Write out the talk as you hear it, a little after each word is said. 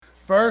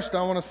First,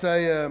 I want to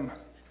say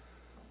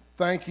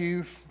thank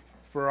you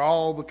for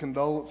all the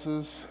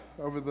condolences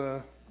over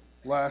the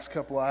last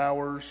couple of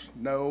hours.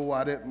 No,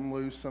 I didn't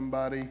lose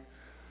somebody.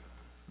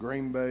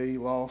 Green Bay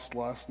lost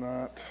last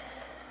night.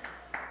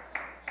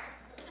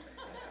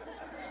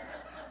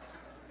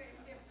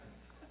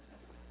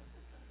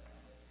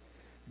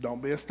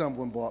 Don't be a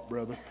stumbling block,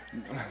 brother.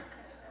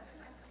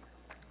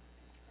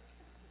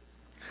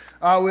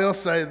 I will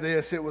say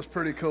this, it was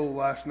pretty cool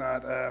last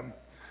night.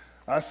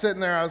 I was sitting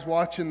there, I was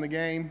watching the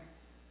game,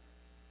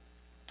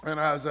 and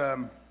I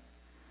was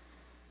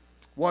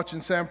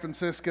watching San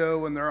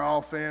Francisco and their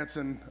offense,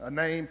 and a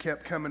name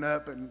kept coming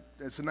up, and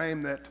it's a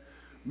name that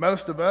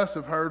most of us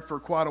have heard for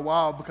quite a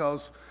while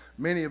because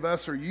many of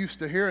us are used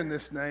to hearing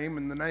this name,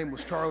 and the name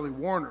was Charlie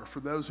Warner.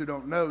 For those who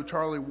don't know,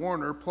 Charlie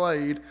Warner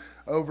played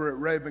over at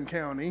Rabun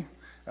County.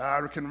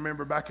 I can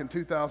remember back in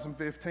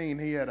 2015,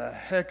 he had a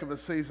heck of a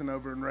season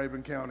over in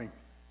Rabun County,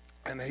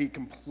 and he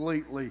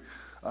completely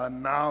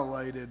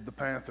annihilated the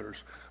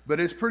Panthers. But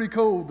it's pretty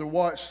cool to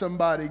watch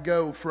somebody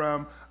go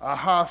from a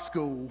high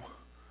school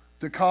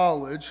to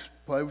college,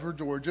 play for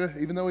Georgia,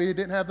 even though he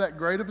didn't have that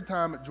great of a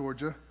time at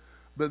Georgia,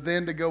 but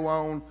then to go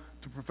on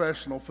to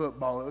professional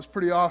football. It was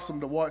pretty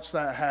awesome to watch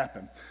that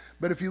happen.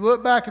 But if you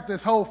look back at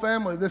this whole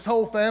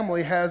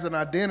family has an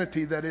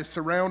identity that is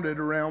surrounded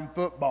around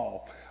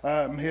football.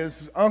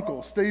 His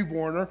uncle, Steve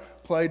Warner,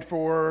 played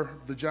for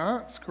the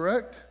Giants,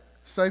 correct?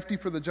 Safety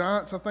for the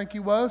Giants, I think he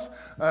was.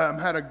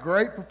 Had a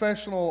great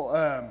professional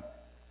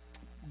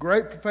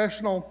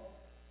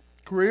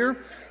career.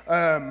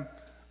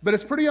 But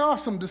it's pretty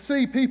awesome to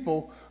see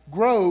people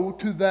grow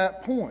to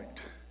that point.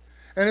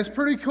 And it's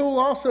pretty cool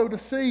also to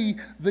see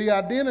the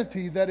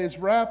identity that is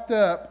wrapped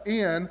up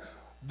in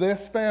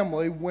this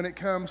family when it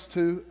comes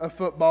to a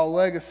football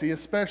legacy,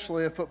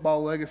 especially a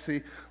football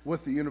legacy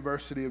with the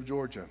University of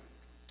Georgia.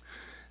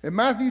 In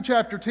Matthew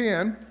chapter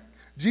 10,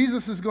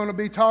 Jesus is going to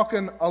be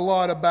talking a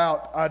lot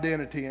about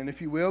identity. And if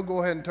you will,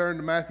 go ahead and turn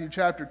to Matthew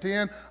chapter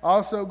 10.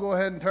 Also, go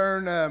ahead and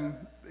turn,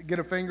 get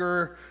a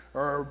finger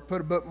or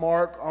put a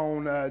bookmark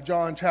on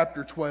John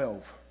chapter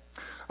 12.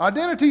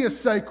 Identity is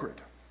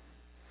sacred.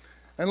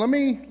 And let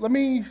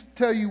me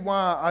tell you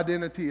why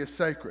identity is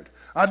sacred.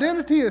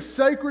 Identity is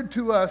sacred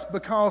to us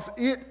because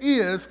it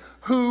is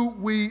who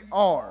we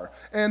are.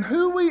 And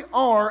who we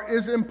are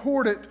is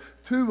important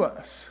to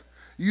us.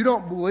 You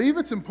don't believe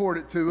it's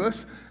important to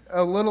us,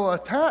 a little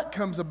attack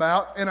comes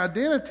about, and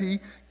identity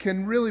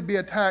can really be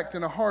attacked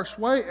in a harsh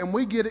way, and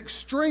we get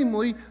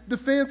extremely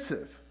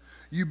defensive.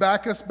 You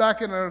back us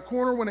back in a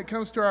corner when it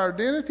comes to our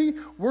identity,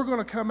 we're going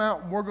to come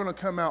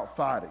out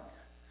fighting.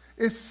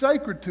 It's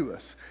sacred to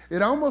us.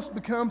 It almost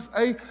becomes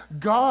a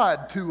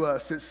God to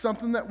us. It's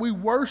something that we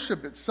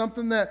worship. It's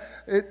something that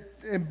it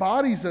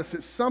embodies us.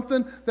 It's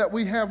something that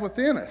we have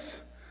within us.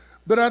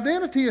 But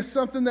identity is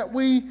something that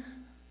we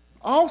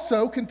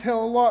also can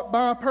tell a lot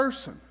by a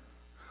person.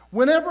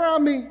 Whenever I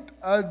meet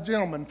a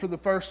gentleman for the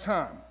first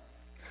time,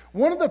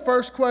 one of the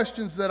first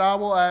questions that I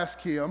will ask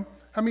him,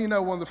 how many of you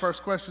know one of the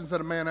first questions that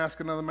a man asks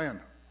another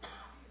man?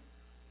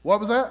 What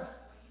was that?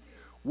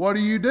 What do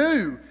you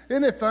do?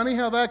 Isn't it funny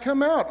how that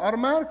come out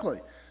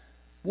automatically?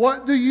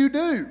 What do you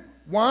do?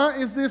 Why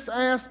is this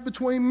asked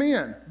between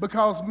men?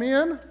 Because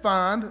men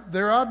find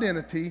their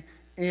identity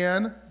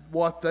in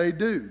what they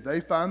do. They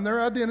find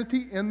their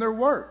identity in their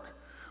work.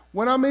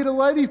 When I meet a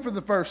lady for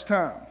the first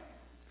time,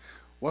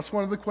 what's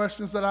one of the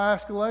questions that I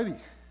ask a lady?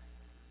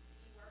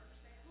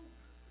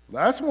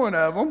 That's one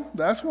of them.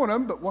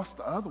 But what's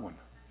the other one?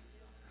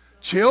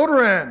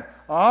 Children.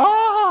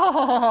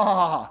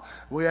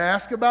 We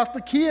ask about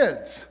the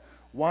kids.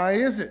 Why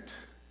is it?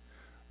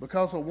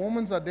 Because a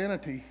woman's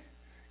identity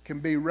can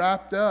be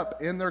wrapped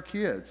up in their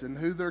kids and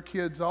who their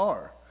kids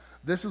are.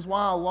 This is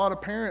why a lot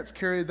of parents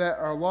carry that,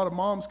 or a lot of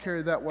moms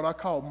carry that, what I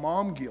call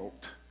mom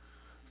guilt.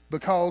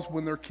 Because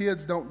when their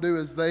kids don't do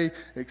as they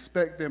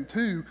expect them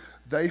to,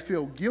 they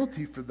feel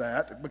guilty for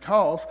that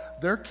because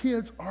their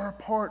kids are a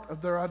part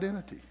of their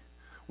identity.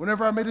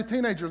 Whenever I meet a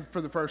teenager for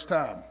the first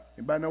time,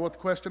 anybody know what the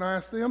question I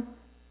ask them?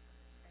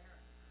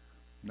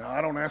 No, I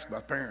don't ask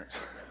about parents.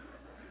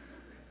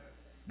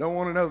 Don't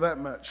want to know that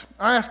much.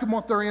 I ask them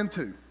what they're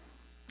into.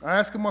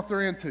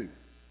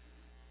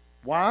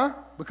 Why?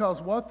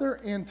 Because what they're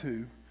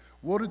into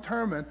will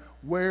determine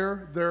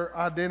where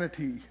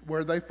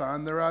they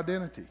find their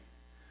identity.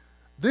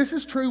 This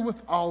is true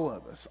with all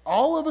of us.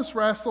 All of us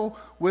wrestle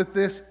with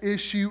this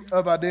issue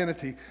of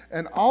identity.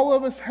 And all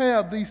of us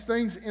have these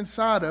things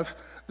inside us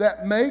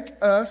that make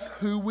us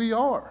who we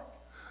are.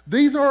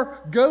 These are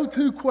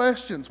go-to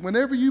questions.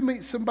 Whenever you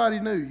meet somebody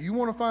new, you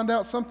want to find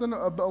out something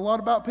a lot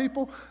about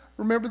people,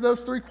 remember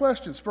those three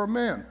questions. For a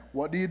man,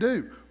 what do you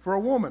do? For a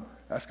woman,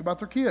 ask about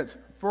their kids.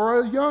 For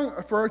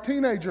a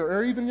teenager,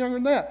 or even younger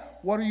than that,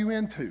 what are you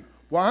into?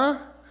 Why?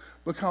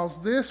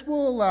 Because this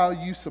will allow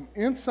you some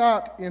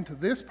insight into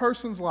this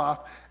person's life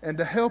and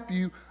to help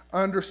you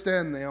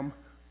understand them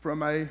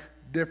from a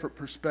different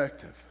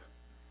perspective.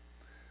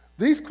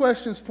 These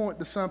questions point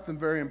to something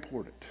very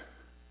important.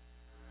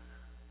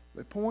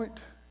 They point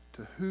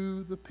to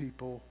who the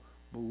people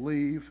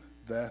believe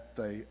that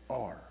they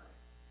are.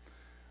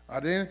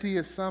 Identity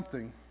is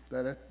something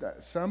that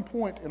at some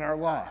point in our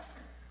life,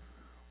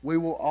 we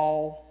will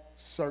all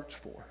search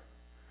for.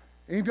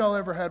 Any of y'all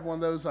ever had one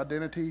of those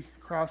identity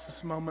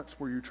crisis moments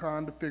where you're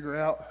trying to figure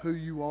out who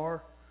you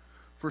are?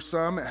 For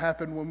some, it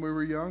happened when we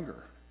were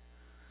younger.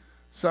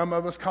 Some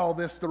of us call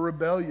this the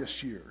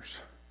rebellious years,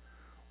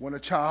 when a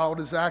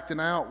child is acting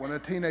out, when a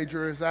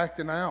teenager is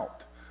acting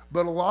out.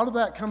 But a lot of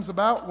that comes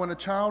about when a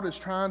child is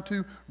trying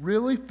to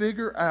really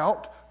figure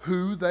out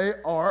who they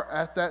are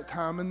at that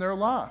time in their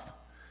life.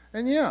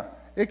 And yeah,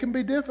 it can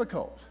be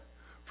difficult.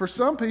 For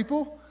some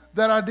people,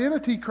 that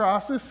identity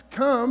crisis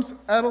comes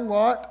at a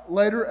lot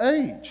later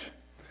age.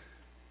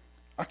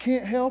 I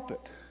can't help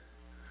it.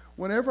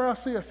 Whenever I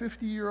see a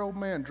 50-year-old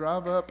man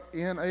drive up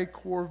in a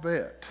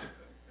Corvette,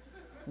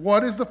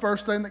 what is the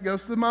first thing that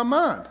goes through my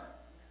mind?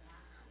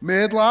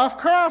 Midlife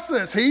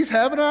crisis. He's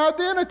having an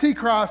identity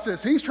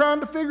crisis. He's trying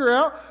to figure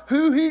out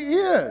who he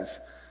is.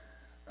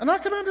 And I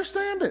can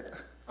understand it.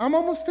 I'm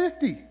almost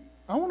 50.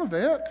 I want a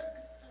vet.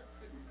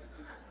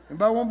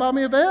 Anybody want to buy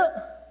me a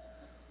vet?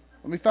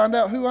 Let me find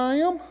out who I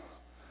am.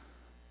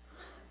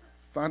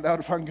 Find out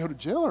if I can go to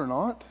jail or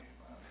not.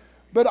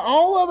 But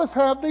all of us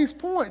have these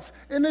points.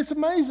 And it's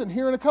amazing.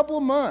 Here in a couple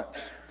of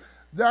months,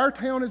 our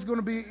town is going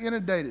to be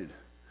inundated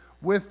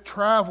with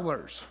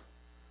travelers.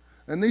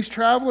 And these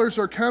travelers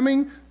are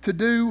coming to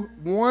do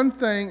one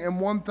thing and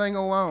one thing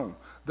alone.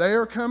 They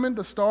are coming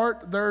to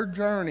start their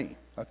journey,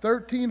 a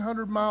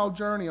 1,300-mile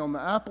journey on the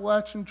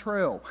Appalachian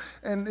Trail.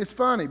 And it's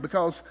funny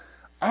because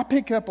I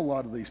pick up a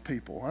lot of these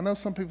people. I know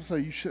some people say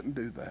you shouldn't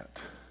do that.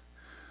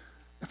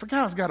 If a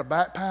guy's got a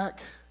backpack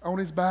on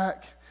his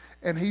back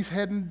and he's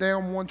heading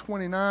down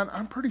 129,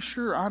 I'm pretty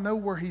sure I know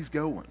where he's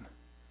going.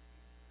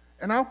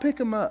 And I'll pick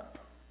him up.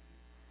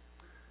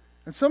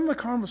 And some of the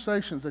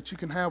conversations that you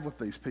can have with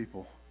these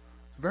people,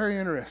 very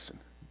interesting.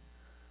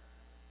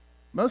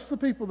 Most of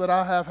the people that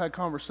I have had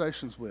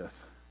conversations with,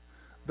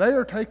 they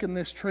are taking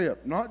this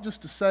trip not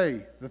just to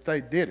say that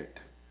they did it.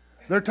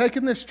 They're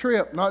taking this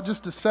trip not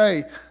just to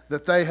say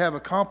that they have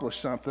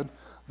accomplished something.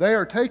 They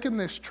are taking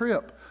this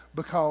trip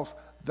because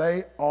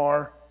they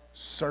are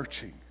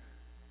searching.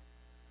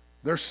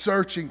 They're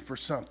searching for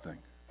something.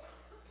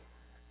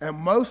 And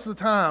most of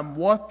the time,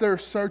 what they're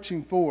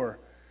searching for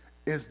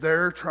is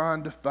they're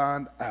trying to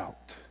find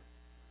out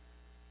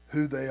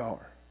who they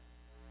are.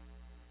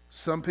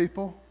 Some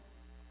people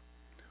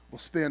will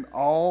spend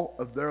all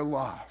of their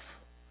life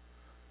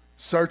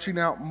searching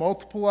out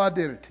multiple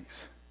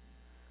identities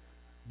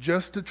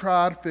just to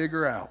try to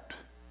figure out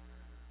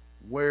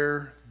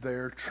where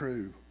their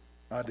true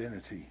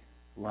identity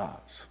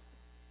lies.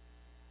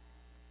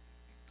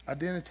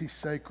 Identity is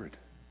sacred.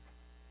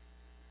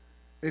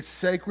 It's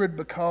sacred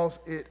because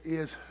it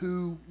is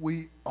who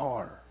we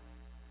are.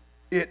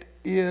 It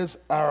is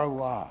our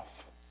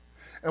life.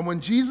 And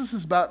when Jesus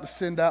is about to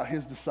send out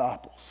his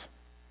disciples,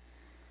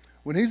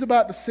 when he's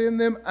about to send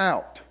them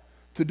out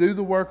to do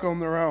the work on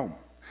their own,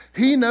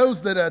 he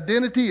knows that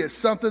identity is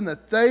something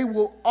that they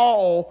will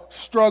all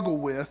struggle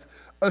with,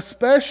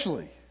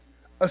 especially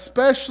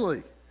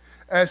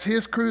as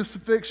his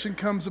crucifixion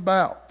comes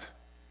about.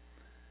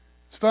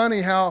 It's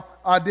funny how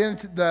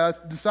the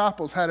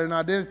disciples had an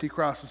identity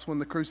crisis when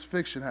the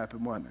crucifixion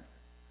happened, wasn't it?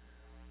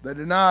 They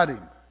denied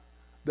him.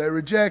 They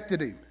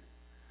rejected him.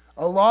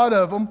 A lot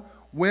of them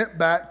went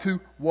back to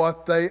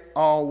what they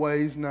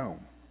always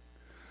known.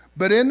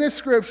 But in this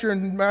scripture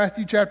in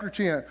Matthew chapter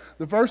 10,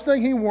 the first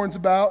thing he warns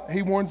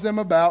them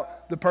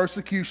about the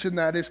persecution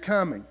that is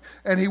coming.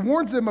 And he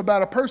warns them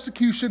about a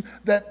persecution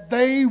that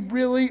they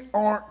really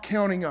aren't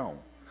counting on.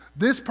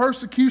 This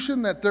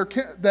persecution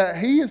that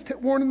he is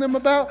warning them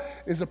about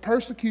is a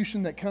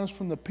persecution that comes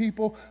from the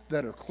people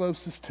that are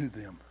closest to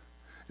them.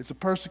 It's a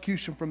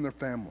persecution from their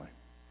family.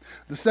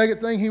 The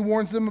second thing he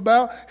warns them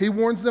about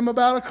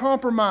a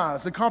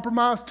compromise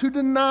to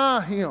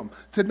deny him,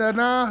 to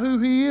deny who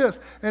he is.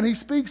 And he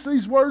speaks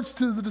these words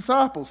to the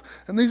disciples.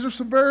 And these are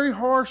some very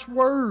harsh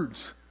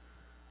words.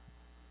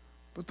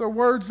 But they're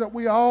words that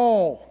we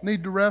all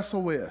need to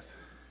wrestle with.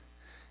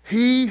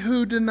 He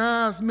who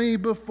denies me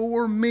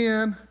before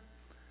men,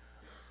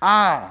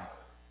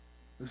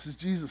 this is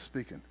Jesus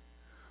speaking,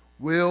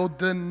 will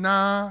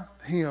deny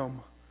him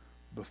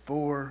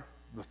before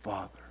the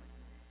Father.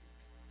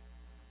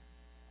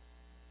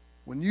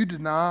 When you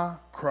deny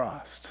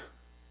Christ,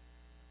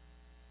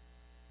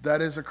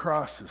 that is a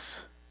crisis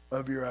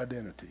of your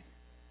identity.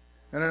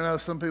 And I know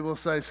some people will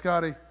say,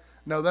 Scotty,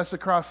 no, that's a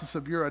crisis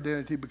of your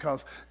identity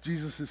because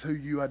Jesus is who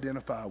you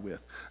identify with.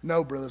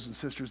 No, brothers and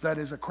sisters, that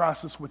is a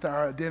crisis with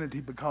our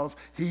identity because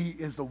he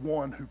is the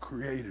one who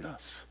created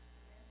us.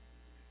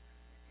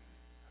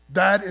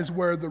 That is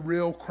where the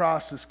real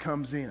crisis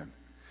comes in.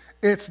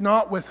 It's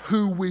not with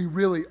who we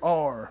really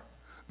are.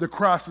 The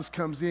crisis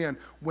comes in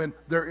when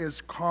there is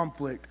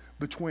conflict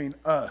between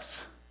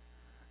us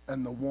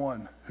and the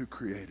one who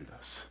created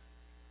us.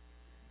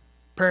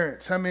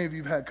 Parents, how many of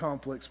you have had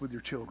conflicts with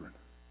your children?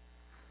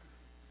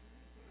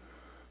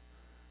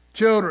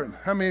 Children,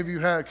 how many of you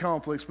had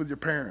conflicts with your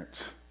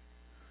parents?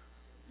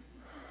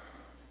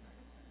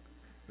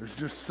 There's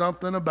just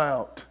something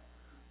about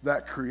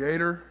that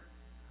creator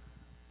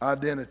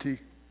identity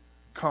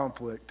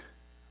conflict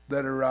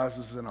that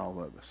arises in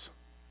all of us.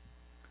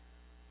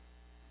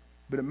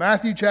 But in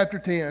Matthew chapter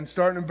 10,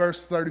 starting in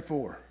verse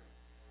 34,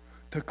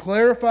 to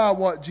clarify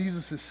what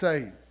Jesus is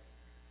saying,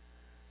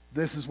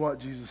 this is what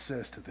Jesus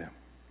says to them.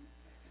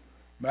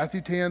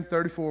 Matthew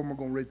 10:34, and we're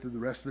going to read through the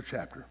rest of the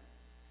chapter.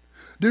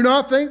 Do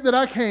not think that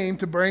I came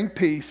to bring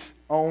peace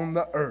on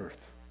the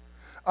earth.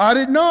 I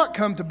did not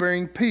come to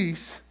bring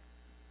peace,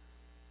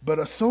 but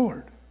a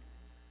sword.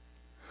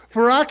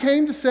 For I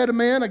came to set a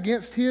man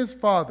against his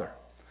father,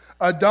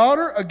 a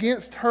daughter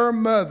against her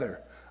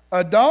mother,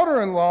 a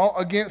daughter-in-law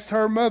against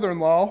her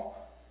mother-in-law.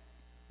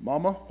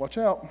 Mama, watch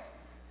out.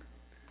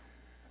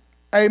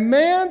 A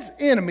man's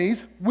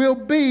enemies will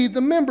be the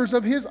members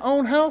of his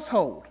own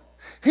household.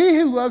 He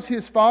who loves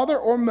his father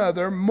or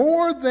mother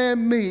more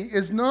than me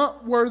is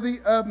not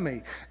worthy of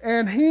me.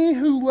 And he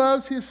who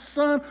loves his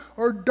son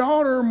or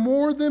daughter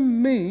more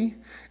than me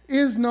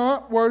is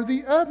not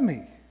worthy of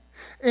me.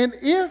 And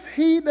if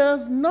he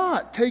does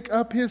not take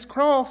up his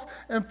cross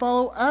and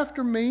follow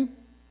after me,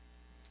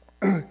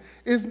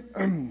 is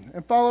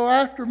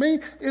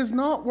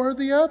not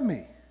worthy of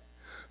me.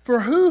 For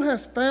who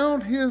has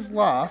found his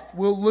life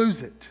will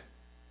lose it.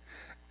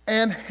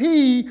 And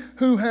he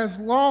who has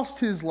lost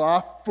his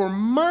life for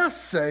my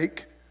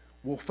sake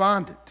will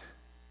find it.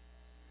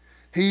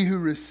 He who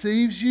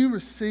receives you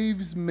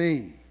receives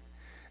me.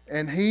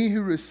 And he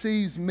who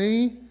receives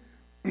me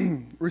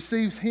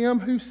receives him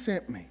who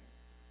sent me.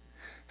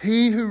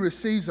 He who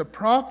receives a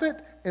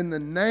prophet in the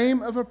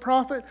name of a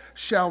prophet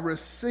shall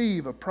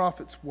receive a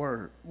prophet's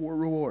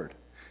reward.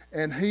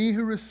 And he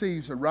who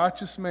receives a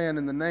righteous man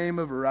in the name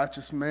of a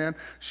righteous man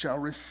shall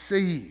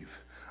receive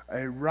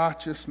a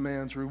righteous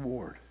man's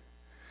reward.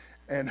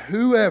 And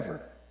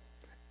whoever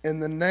in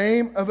the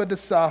name of a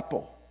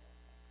disciple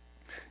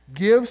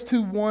gives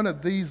to one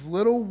of these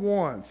little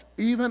ones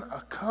even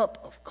a cup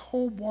of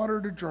cold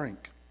water to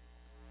drink,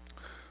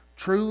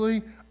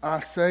 truly I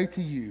say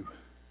to you,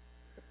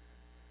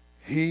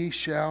 he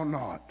shall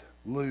not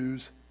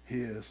lose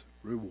his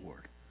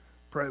reward.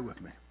 Pray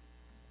with me.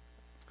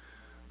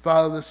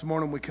 Father, this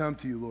morning we come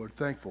to you, Lord,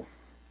 thankful.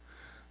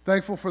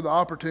 Thankful for the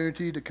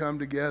opportunity to come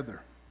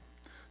together,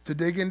 to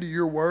dig into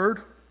your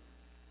word,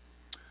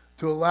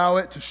 to allow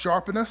it to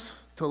sharpen us,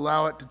 to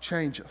allow it to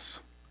change us.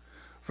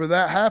 For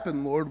that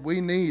happen, Lord,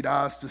 we need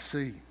eyes to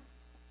see.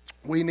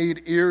 We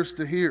need ears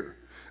to hear.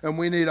 And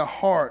we need a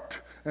heart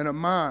and a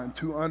mind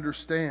to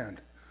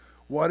understand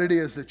what it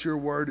is that your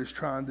word is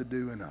trying to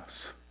do in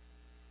us.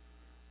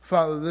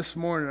 Father, this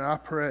morning I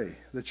pray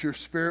that your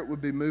Spirit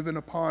would be moving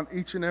upon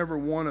each and every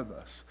one of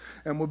us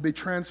and would be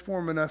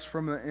transforming us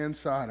from the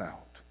inside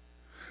out.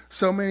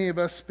 So many of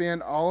us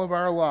spend all of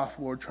our life,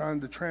 Lord, trying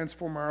to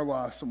transform our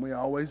lives, and we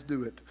always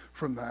do it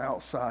from the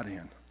outside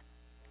in.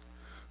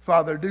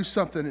 Father, do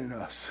something in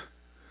us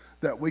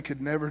that we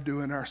could never do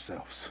in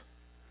ourselves.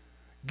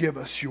 Give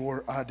us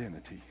your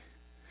identity.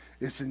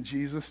 It's in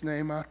Jesus'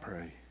 name I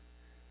pray.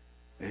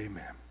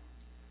 Amen.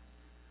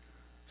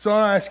 So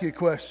I'll ask you a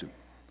question.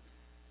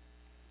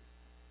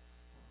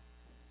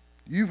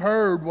 You've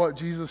heard what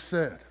Jesus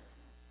said.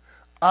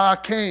 I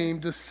came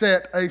to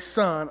set a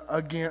son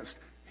against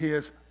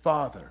his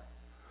father,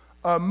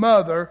 a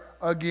mother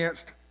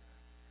against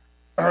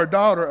her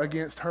daughter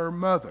against her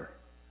mother,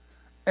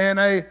 and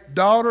a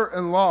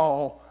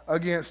daughter-in-law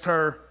against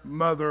her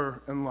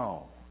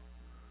mother-in-law.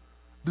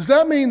 Does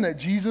that mean that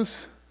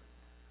Jesus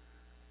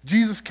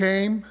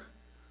came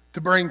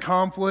to bring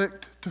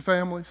conflict to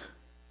families?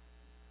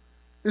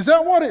 Is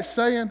that what it's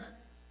saying?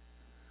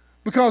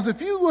 Because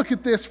if you look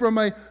at this from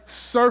a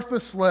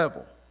surface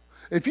level,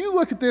 if you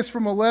look at this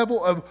from a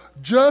level of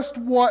just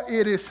what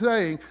it is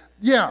saying,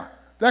 yeah,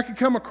 that could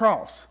come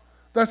across.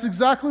 That's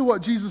exactly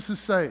what Jesus is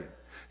saying.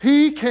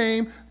 He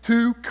came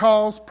to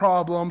cause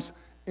problems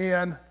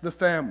in the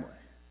family.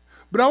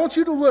 But I want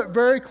you to look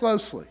very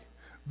closely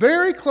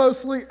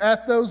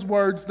at those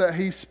words that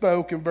he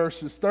spoke in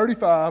verses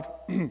 35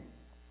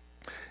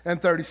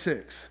 and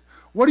 36.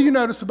 What do you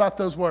notice about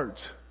those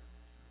words?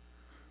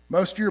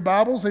 Most of your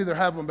Bibles either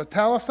have them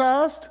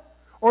italicized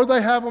or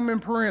they have them in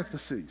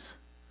parentheses.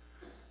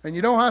 And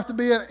you don't have to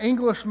be an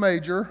English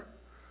major.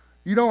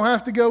 You don't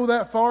have to go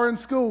that far in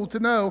school to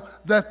know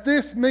that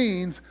this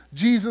means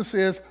Jesus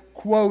is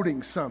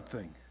quoting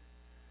something.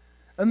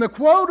 And the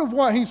quote of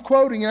what he's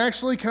quoting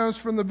actually comes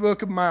from the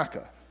book of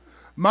Micah.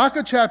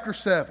 Micah chapter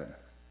 7.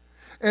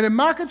 And in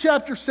Micah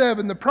chapter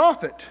 7, the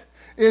prophet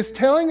is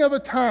telling of a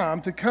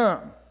time to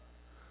come,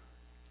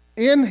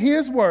 in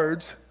his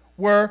words,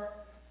 where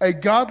a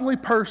godly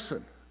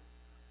person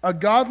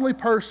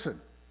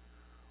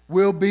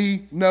will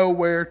be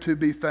nowhere to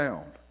be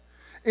found.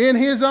 In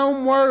his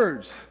own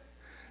words,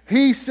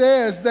 he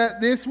says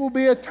that this will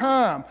be a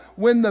time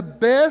when the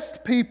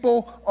best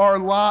people are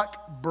like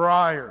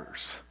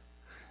briars.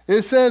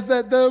 It says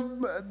that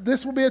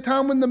this will be a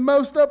time when the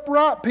most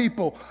upright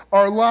people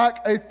are like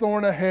a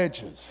thorn of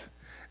hedges.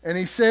 And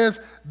he says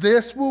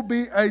this will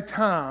be a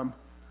time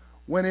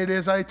when it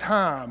is a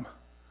time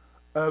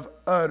of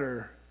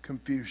utter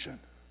confusion.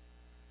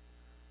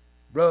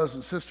 Brothers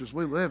and sisters,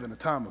 we live in a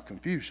time of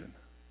confusion.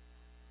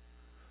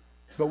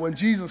 But when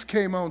Jesus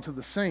came onto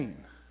the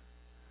scene,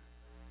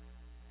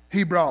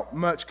 he brought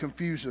much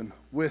confusion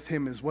with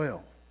him as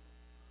well.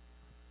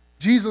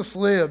 Jesus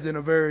lived in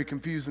a very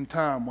confusing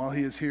time while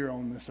he is here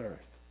on this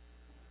earth.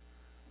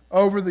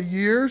 Over the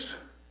years,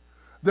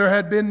 there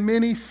had been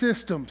many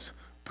systems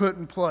put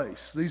in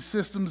place. These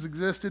systems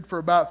existed for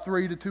about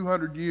 300 to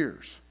 200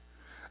 years.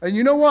 And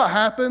you know what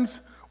happens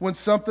when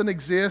something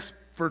exists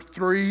for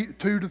 200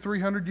 to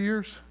 300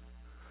 years?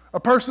 A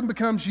person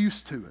becomes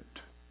used to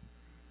it.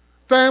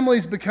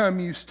 Families become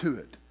used to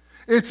it.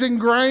 It's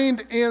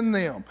ingrained in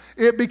them.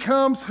 It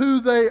becomes who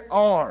they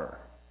are.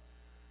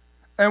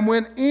 And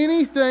when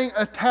anything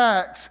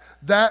attacks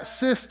that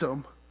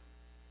system,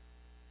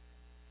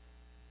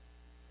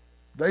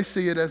 they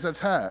see it as an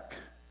attack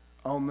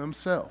on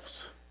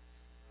themselves.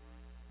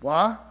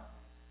 Why?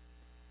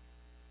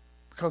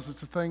 Because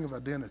it's a thing of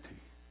identity.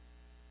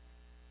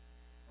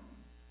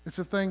 It's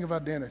a thing of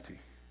identity.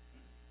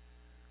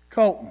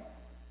 Colton,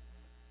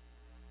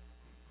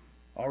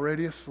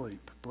 already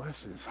asleep.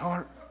 Bless his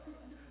heart.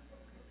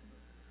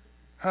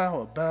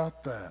 How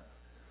about that?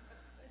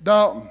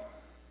 Dalton,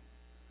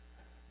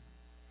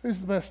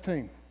 who's the best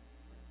team?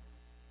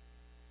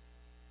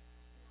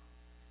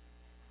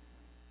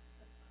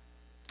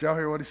 Did y'all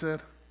hear what he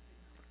said?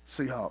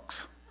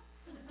 Seahawks.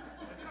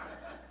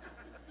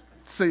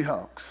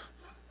 Seahawks.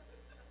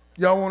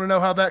 Y'all want to know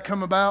how that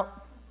come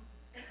about?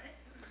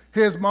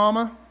 His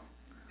mama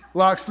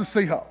likes the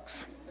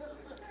Seahawks.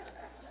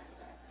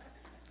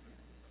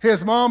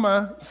 His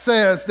mama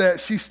says that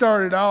she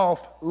started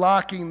off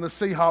liking the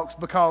Seahawks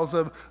because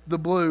of the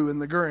blue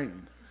and the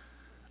green.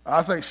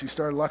 I think she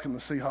started liking the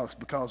Seahawks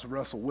because of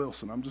Russell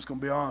Wilson. I'm just going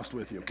to be honest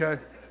with you, okay?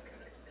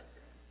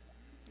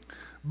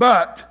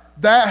 But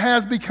that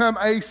has become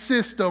a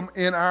system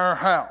in our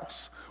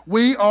house.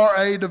 We are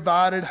a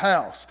divided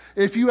house.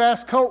 If you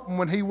ask Colton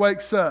when he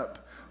wakes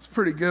up, it's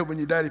pretty good when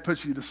your daddy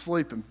puts you to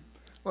sleep in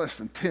less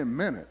than 10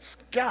 minutes.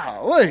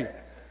 Golly,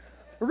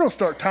 we're going to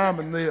start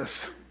timing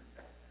this.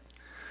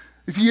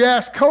 If you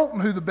ask Colton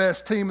who the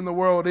best team in the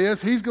world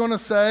is, he's going to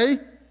say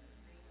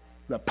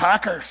the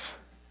Packers.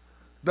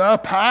 The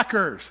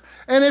Packers.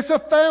 And it's a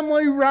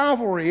family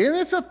rivalry. And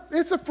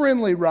it's a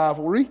friendly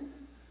rivalry.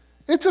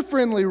 It's a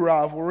friendly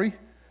rivalry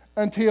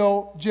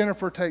until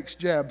Jennifer takes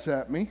jabs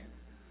at me.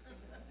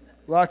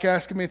 Like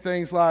asking me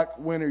things like,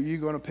 when are you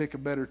going to pick a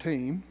better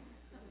team?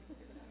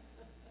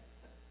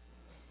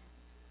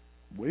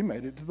 We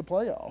made it to the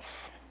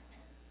playoffs.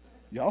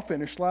 Y'all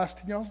finished last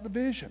in y'all's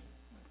division.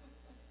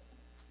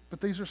 But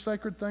these are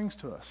sacred things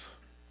to us.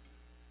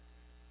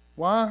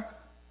 Why?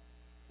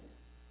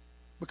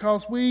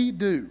 Because we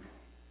do.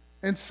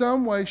 In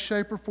some way,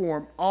 shape, or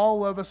form,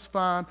 all of us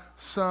find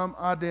some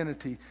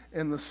identity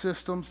in the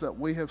systems that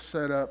we have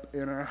set up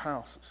in our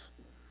houses.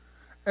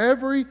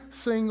 Every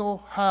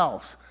single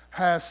house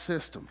has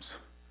systems.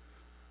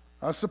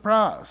 I was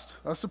surprised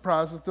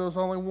that there was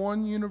only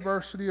one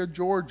University of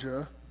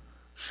Georgia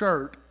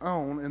shirt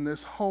on in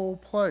this whole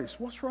place.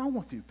 What's wrong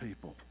with you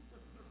people?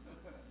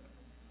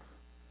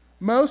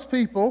 Most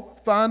people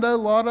find a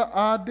lot of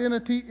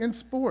identity in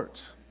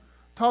sports.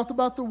 Talked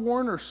about the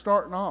Warners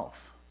starting off.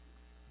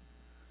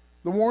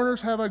 The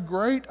Warners have a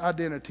great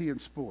identity in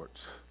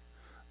sports.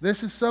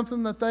 This is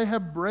something that they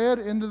have bred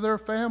into their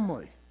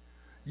family.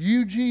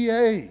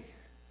 UGA,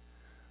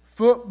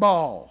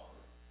 football,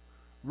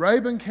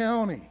 Rabun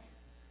County.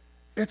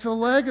 It's a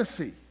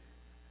legacy.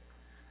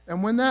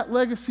 And when that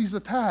legacy is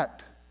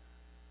attacked,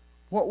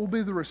 what will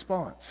be the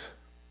response?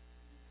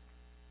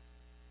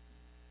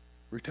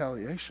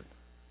 Retaliation.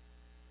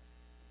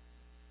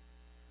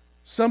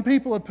 Some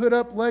people have put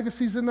up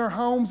legacies in their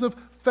homes of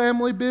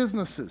family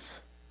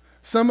businesses.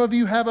 Some of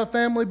you have a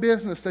family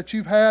business that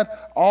you've had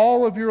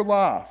all of your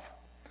life.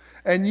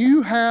 And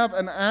you have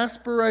an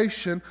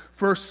aspiration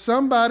for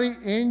somebody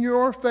in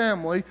your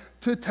family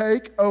to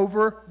take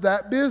over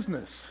that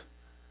business.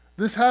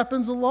 This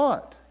happens a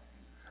lot.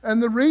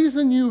 And the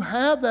reason you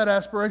have that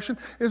aspiration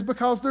is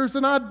because there's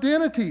an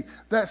identity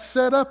that's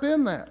set up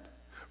in that.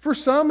 For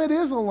some, it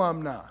is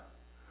alumni.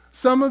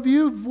 Some of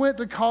you went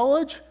to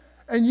college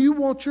and you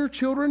want your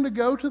children to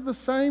go to the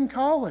same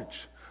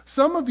college.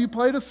 Some of you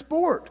played a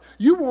sport.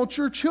 You want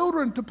your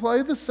children to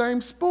play the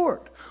same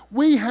sport.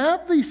 We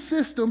have these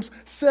systems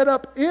set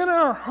up in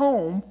our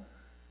home,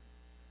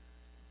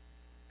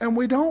 and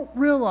we don't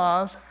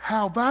realize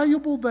how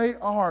valuable they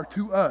are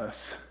to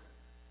us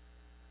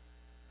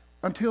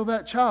until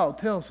that child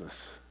tells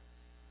us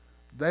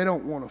they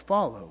don't want to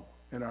follow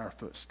in our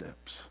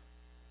footsteps.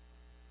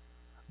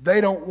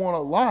 They don't want to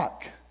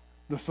like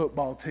the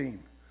football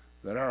team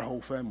that our whole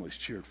family's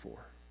cheered for.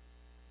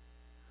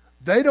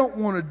 They don't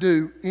want to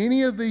do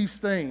any of these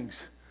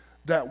things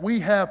that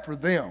we have for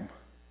them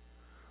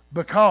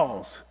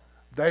because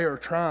they are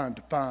trying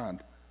to find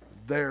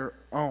their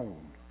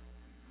own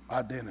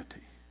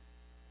identity.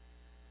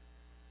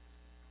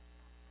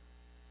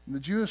 In the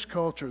Jewish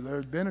culture, there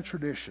had been a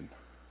tradition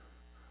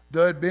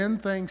There had been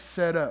things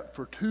set up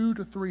for 200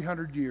 to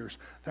 300 years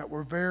that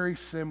were very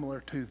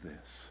similar to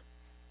this.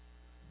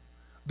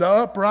 The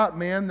upright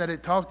men that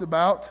it talked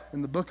about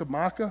in the book of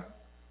Micah,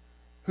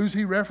 who's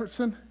he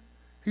referencing?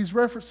 He's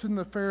referencing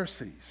the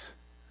Pharisees.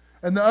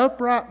 And the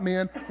upright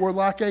men were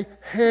like a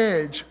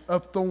hedge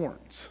of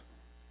thorns.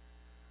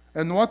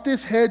 And what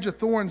this hedge of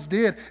thorns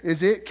did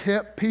is it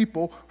kept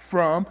people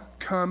from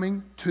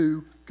coming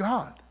to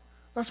God.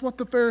 That's what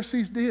the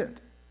Pharisees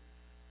did.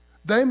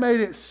 They made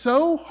it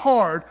so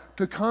hard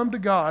to come to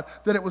God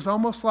that it was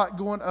almost like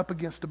going up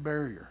against a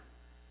barrier.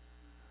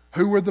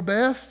 Who were the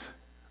best?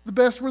 The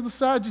best were the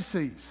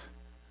Sadducees.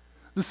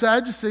 The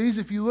Sadducees,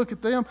 if you look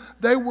at them,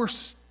 they were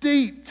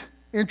steeped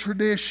in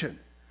tradition.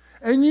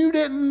 And you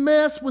didn't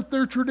mess with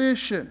their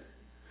tradition.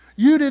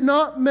 You did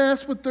not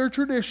mess with their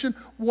tradition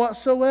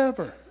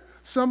whatsoever.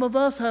 Some of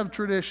us have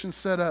traditions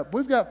set up.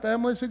 We've got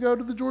families who go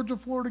to the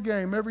Georgia-Florida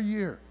game every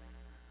year.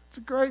 It's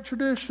a great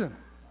tradition.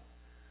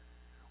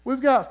 We've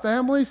got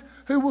families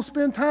who will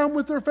spend time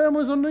with their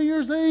families on New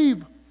Year's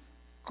Eve.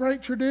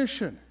 Great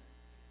tradition.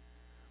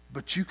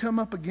 But you come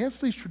up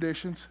against these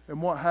traditions,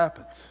 and what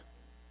happens?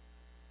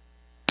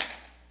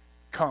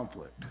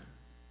 Conflict.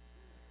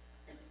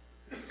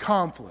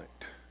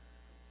 Conflict.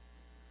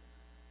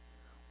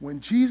 When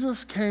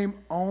Jesus came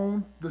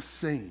on the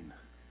scene,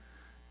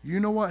 you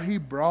know what he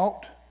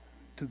brought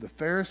to the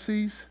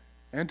Pharisees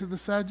and to the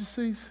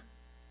Sadducees?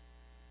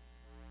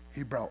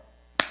 He brought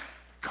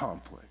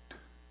conflict.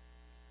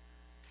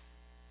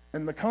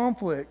 And the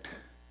conflict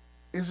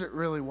isn't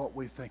really what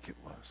we think it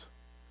was.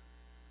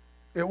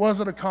 It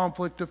wasn't a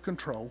conflict of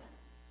control.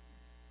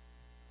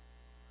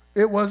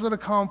 It wasn't a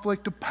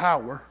conflict of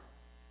power.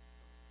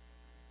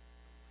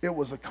 It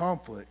was a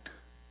conflict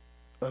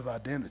of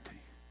identity.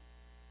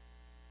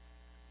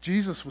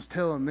 Jesus was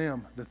telling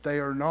them that they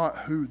are not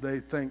who they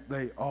think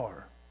they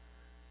are.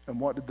 And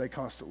what did they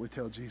constantly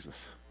tell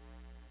Jesus?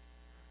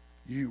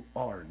 You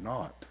are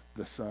not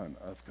the Son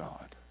of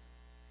God.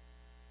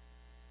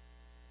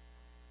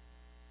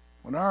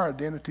 When our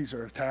identities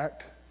are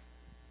attacked,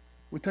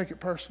 we take it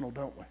personal,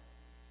 don't we?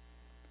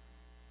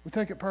 We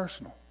take it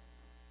personal.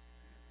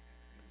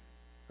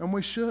 And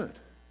we should.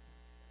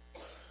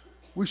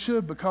 We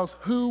should, because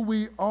who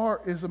we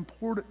are is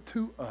important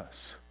to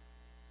us.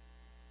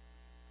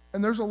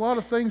 And there's a lot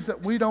of things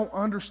that we don't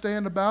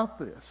understand about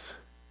this.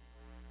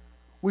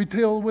 We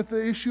deal with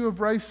the issue of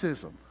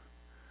racism.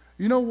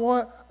 You know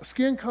what?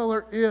 Skin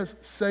color is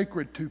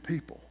sacred to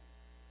people.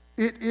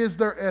 It is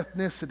their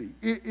ethnicity.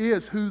 It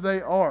is who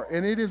they are.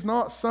 And it is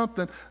not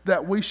something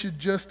that we should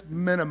just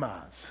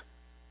minimize.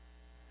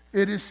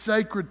 It is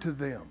sacred to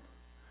them.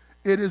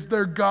 It is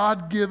their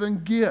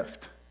God-given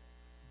gift.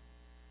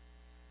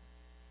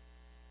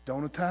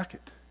 Don't attack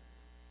it.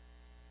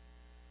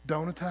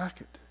 Don't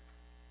attack it.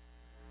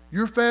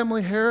 Your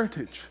family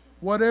heritage,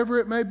 whatever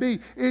it may be,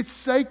 it's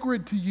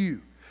sacred to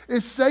you.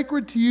 It's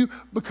sacred to you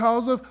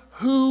because of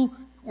who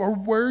or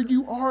where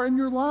you are in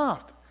your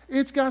life.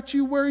 It's got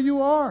you where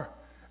you are.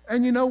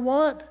 And you know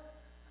what?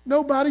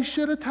 Nobody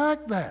should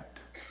attack that.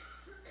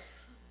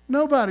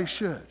 Nobody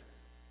should.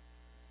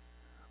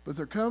 But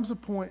there comes a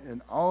point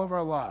in all of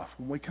our life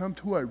when we come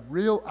to a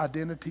real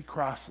identity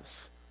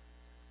crisis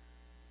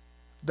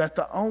that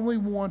the only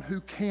one who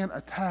can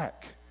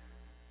attack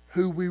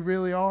who we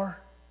really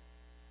are,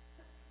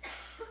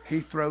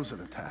 he throws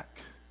an attack.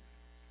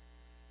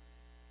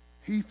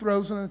 He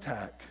throws an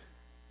attack.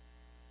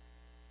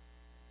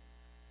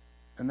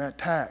 And that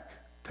attack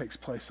takes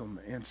place on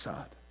the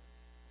inside,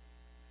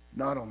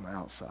 not on the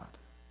outside.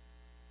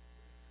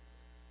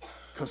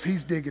 Because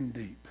he's digging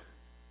deep.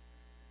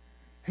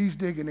 He's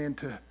digging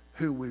into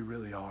who we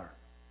really are.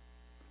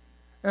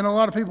 And a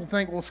lot of people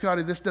think, well,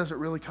 Scotty, this doesn't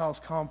really cause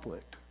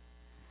conflict.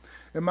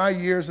 In my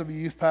years of a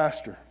youth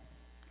pastor,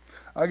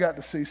 I got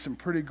to see some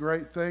pretty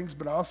great things,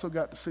 but I also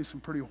got to see some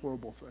pretty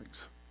horrible things.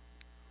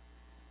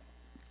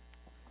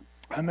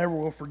 I never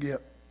will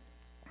forget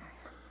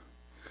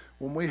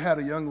when we had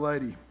a young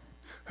lady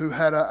who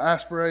had an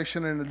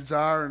aspiration and a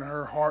desire in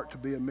her heart to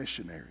be a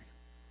missionary.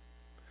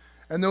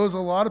 And there was a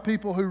lot of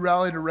people who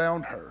rallied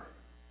around her.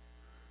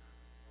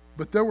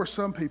 But there were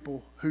some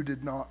people who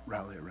did not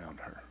rally around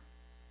her.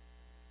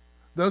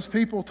 Those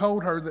people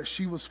told her that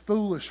she was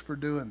foolish for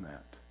doing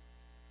that.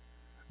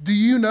 Do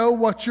you know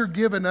what you're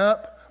giving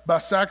up by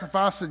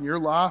sacrificing your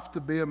life to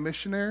be a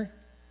missionary?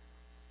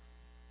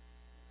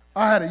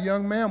 I had a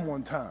young man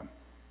one time,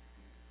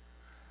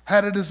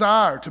 had a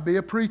desire to be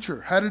a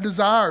preacher, had a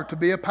desire to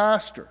be a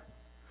pastor,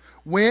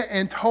 went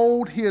and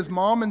told his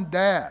mom and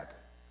dad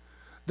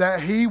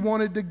that he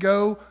wanted to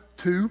go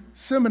to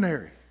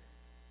seminary.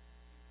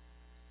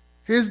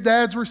 His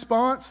dad's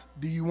response,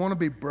 do you want to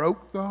be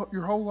broke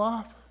your whole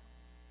life?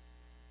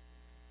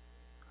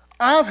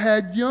 I've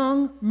had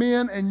young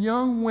men and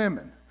young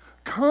women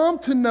come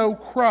to know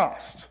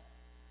Christ,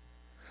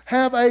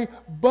 have a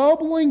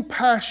bubbling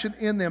passion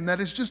in them that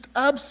is just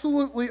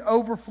absolutely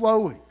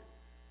overflowing.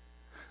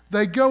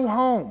 They go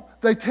home,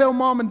 they tell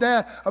mom and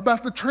dad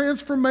about the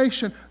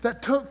transformation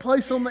that took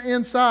place on the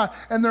inside,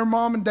 and their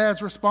mom and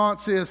dad's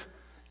response is,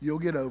 you'll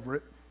get over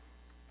it.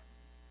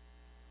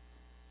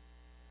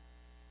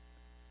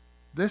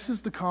 This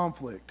is the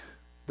conflict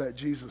that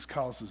Jesus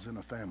causes in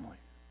a family.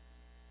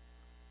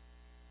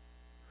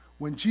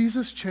 When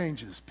Jesus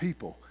changes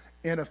people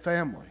in a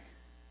family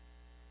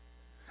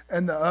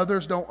and the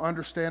others don't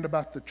understand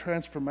about the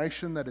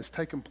transformation that has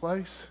taken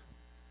place,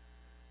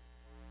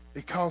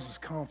 it causes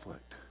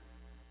conflict.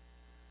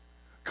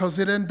 Because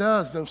it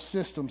undoes those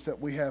systems that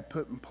we have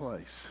put in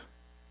place.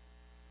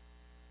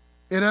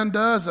 It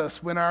undoes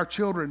us when our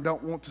children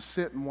don't want to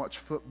sit and watch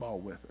football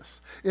with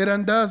us. It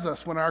undoes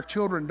us when our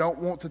children don't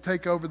want to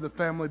take over the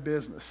family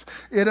business.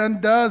 It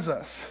undoes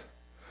us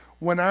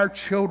when our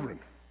children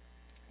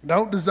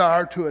don't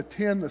desire to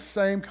attend the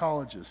same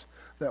colleges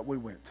that we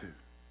went to.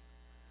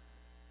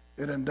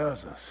 It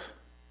undoes us.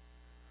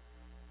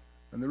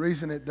 And the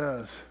reason it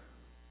does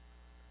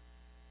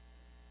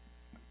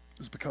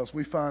is because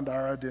we find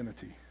our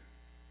identity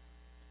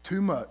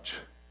too much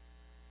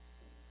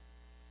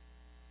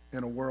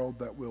in a world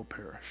that will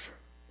perish.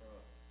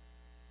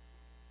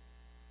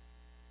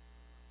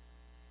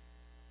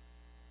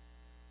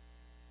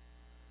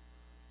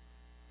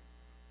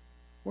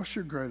 What's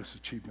your greatest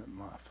achievement in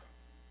life?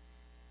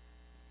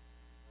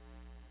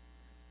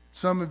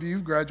 Some of you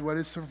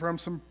graduated from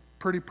some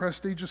pretty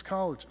prestigious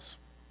colleges.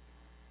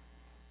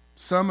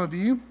 Some of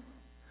you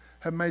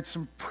have made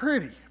some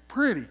pretty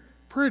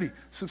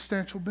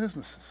substantial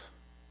businesses.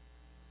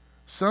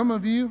 Some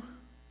of you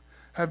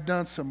have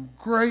done some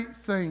great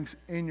things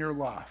in your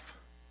life.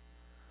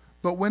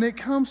 But when it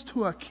comes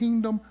to a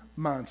kingdom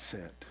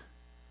mindset,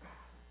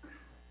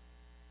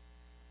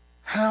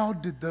 how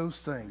did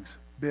those things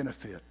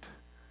benefit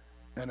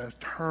an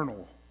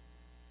eternal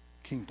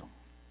kingdom?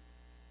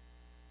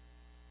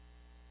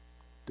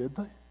 Did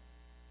they?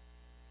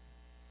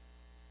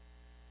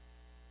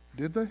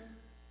 Did they?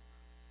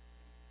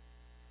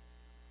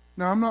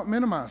 Now, I'm not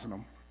minimizing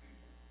them.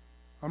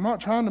 I'm not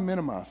trying to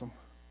minimize them.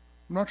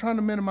 I'm not trying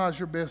to minimize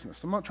your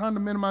business. I'm not trying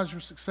to minimize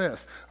your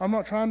success. I'm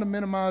not trying to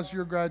minimize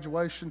your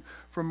graduation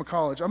from a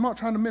college. I'm not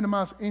trying to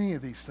minimize any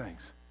of these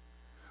things.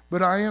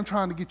 But I am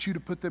trying to get you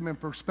to put them in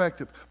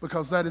perspective,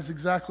 because that is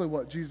exactly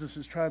what Jesus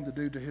is trying to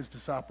do to his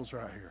disciples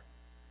right here.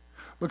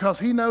 Because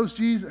he knows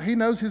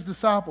his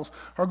disciples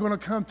are going to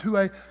come to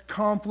a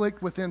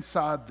conflict within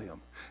inside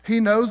them. He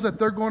knows that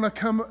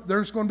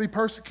there's going to be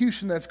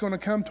persecution that's going to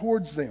come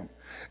towards them.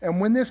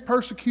 And when this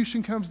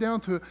persecution comes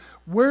down to it,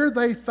 where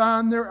they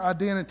find their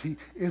identity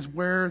is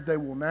where they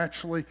will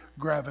naturally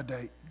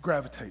gravitate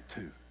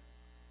to.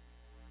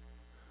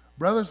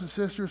 Brothers and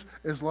sisters,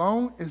 as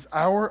long as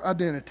our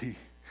identity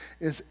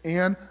is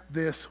in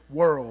this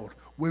world,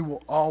 we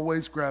will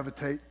always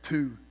gravitate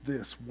to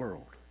this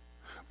world.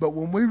 But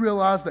when we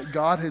realize that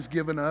God has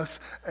given us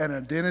an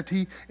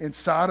identity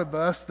inside of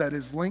us that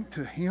is linked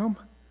to him,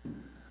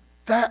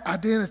 that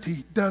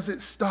identity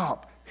doesn't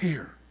stop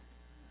here.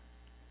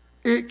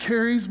 It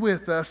carries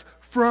with us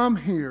from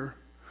here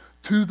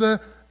to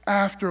the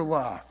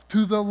afterlife,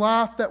 to the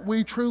life that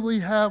we truly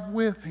have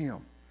with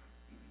him.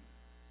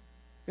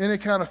 Isn't it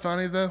kind of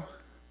funny, though?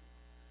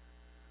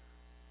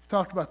 I've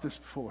talked about this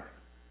before.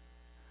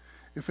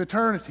 If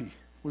eternity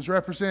was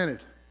represented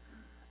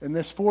in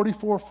this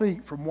 44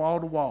 feet from wall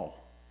to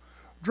wall,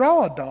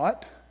 draw a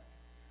dot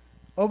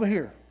over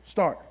here.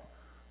 Start.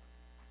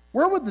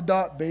 Where would the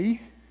dot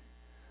be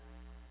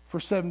for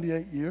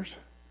 78 years?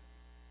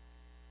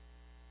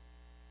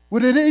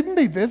 Would it even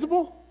be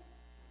visible?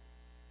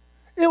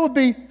 It would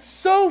be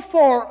so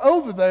far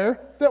over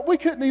there that we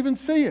couldn't even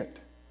see it.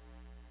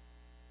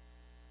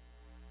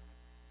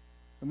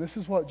 And this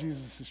is what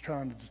Jesus is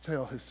trying to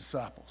tell his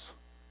disciples.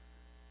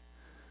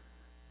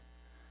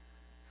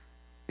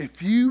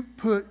 If you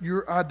put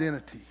your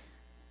identity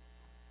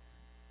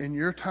in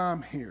your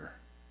time here,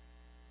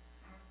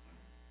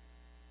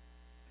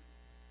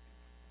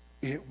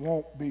 it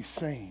won't be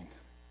seen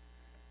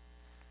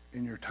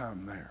in your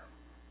time there.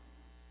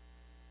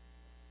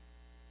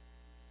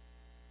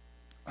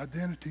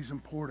 Identity is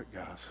important,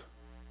 guys.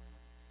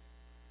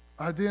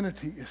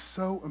 Identity is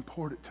so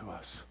important to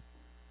us.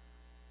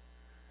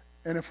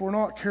 And if we're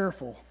not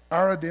careful,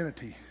 our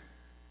identity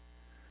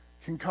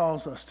can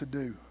cause us to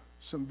do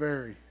some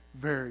very,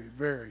 very,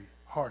 very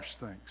harsh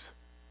things.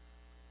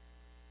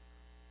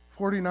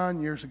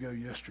 49 years ago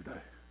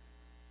yesterday,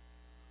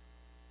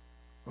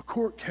 a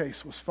court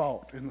case was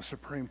fought in the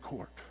Supreme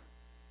Court,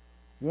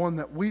 one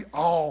that we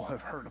all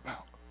have heard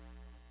about.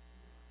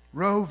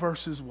 Roe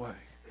versus Wade.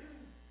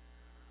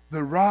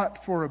 The right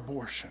for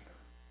abortion.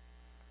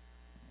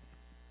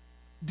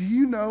 Do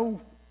you know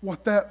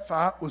what that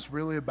fight was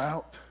really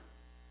about?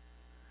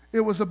 It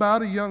was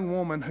about a young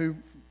woman who,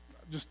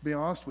 just to be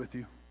honest with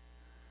you,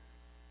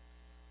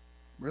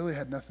 really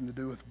had nothing to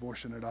do with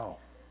abortion at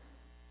all.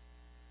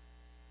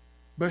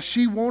 But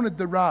she wanted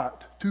the right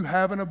to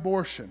have an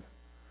abortion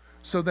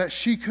so that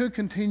she could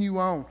continue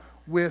on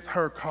with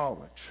her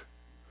college,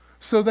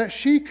 so that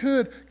she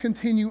could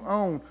continue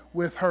on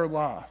with her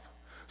life,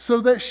 so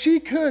that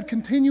she could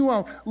continue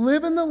on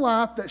living the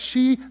life that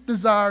she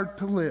desired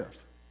to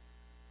live.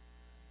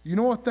 You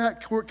know what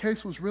that court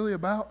case was really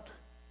about?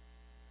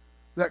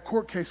 That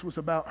court case was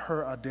about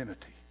her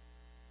identity.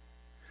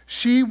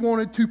 She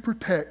wanted to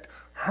protect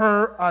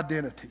her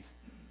identity.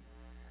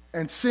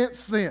 And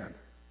since then,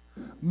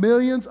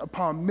 millions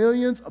upon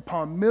millions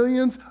upon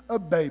millions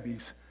of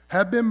babies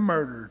have been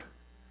murdered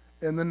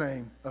in the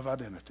name of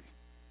identity.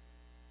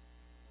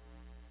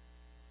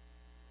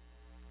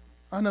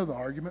 I know the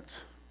arguments.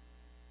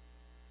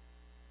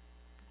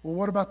 Well,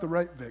 what about the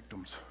rape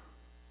victims?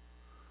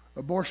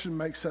 Abortion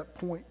makes up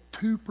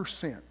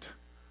 0.2%.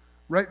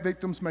 Rape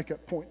victims make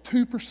up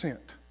 0.2%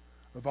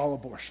 of all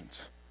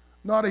abortions.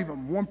 Not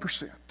even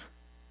 1%.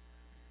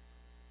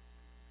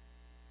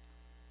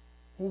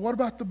 Well, what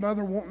about the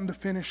mother wanting to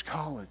finish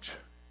college?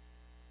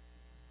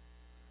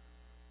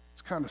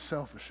 It's kind of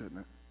selfish, isn't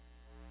it?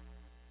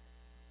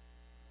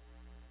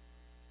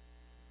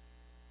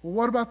 Well,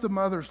 what about the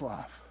mother's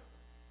life?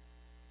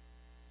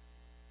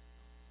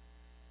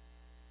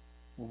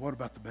 Well, what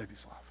about the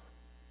baby's life?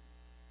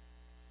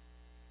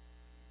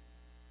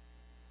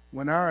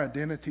 When our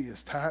identity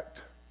is attacked,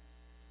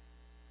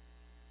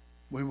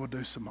 we will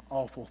do some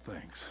awful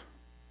things.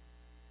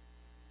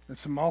 And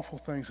some awful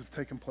things have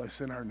taken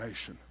place in our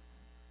nation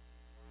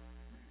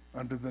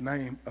under the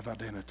name of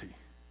identity.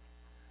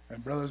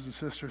 And brothers and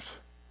sisters,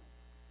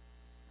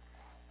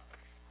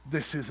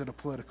 this isn't a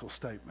political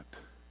statement.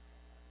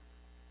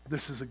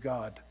 This is a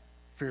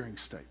God-fearing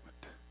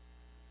statement.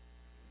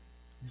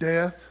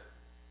 Death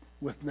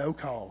with no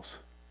cause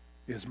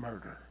is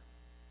murder.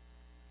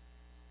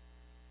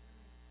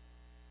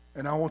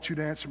 And I want you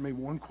to answer me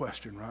one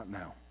question right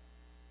now.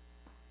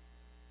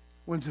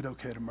 When's it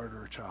okay to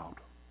murder a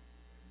child?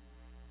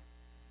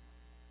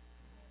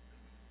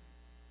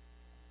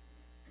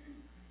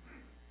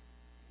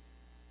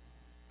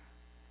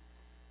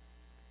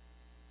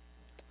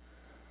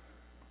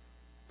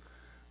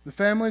 The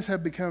families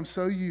have become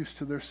so used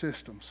to their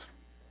systems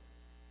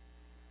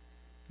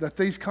that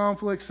these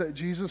conflicts that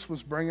Jesus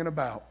was bringing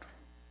about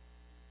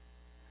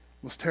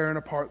was tearing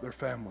apart their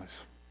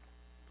families.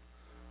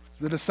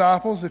 The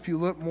disciples, if you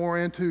look more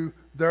into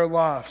their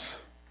lives,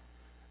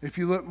 if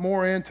you look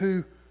more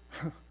into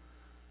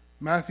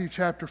Matthew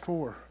chapter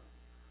 4,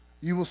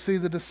 you will see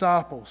the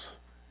disciples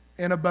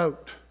in a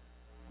boat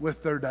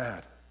with their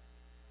dad.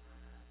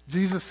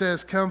 Jesus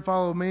says, "Come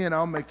follow me and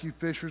I'll make you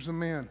fishers of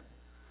men."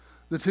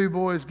 The two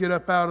boys get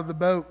up out of the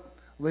boat,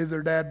 leave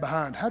their dad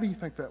behind. How do you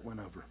think that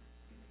went over?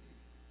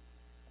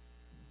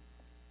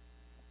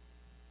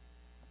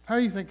 How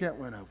do you think that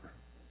went over?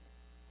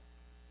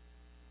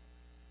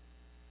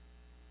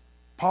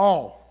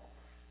 Paul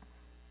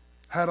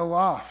had a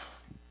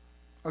life,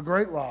 a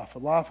great life, a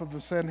life of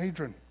a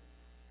Sanhedrin.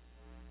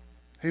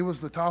 He was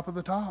the top of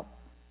the top.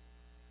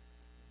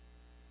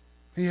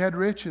 He had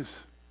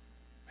riches.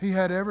 He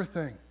had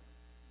everything.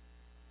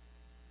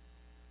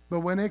 But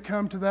when it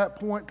come to that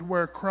point to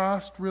where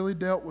Christ really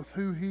dealt with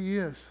who he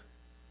is,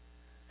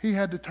 he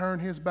had to turn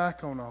his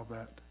back on all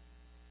that.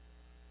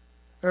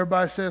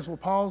 Everybody says, well,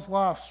 Paul's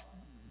life,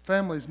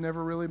 family's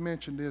never really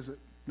mentioned, is it?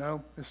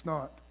 No, it's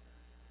not.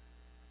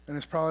 And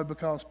it's probably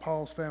because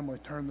Paul's family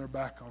turned their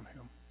back on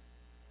him.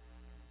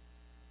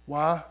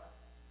 Why?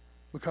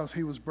 Because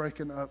he was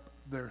breaking up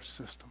their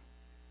system.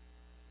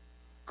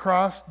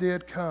 Christ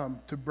did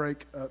come to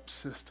break up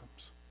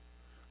systems.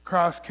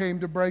 Christ came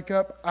to break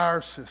up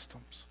our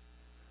systems.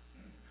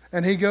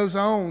 And he goes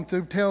on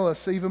to tell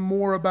us even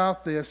more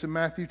about this in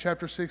Matthew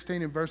chapter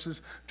 16 in verses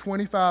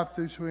 25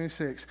 through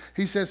 26.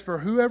 He says, "For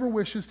whoever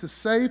wishes to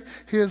save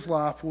his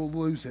life will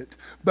lose it.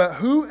 But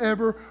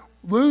whoever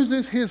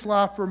loses his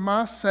life for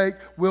my sake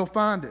will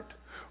find it.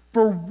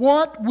 For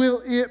what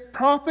will it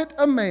profit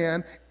a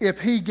man if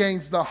he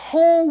gains the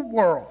whole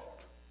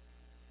world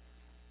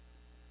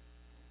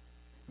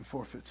and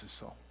forfeits his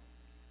soul?"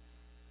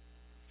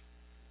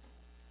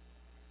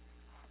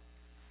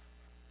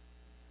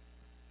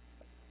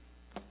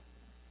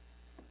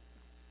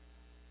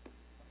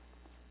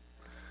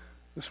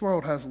 This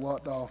world has a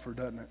lot to offer,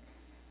 doesn't it?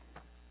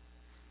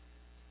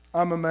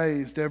 I'm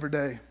amazed every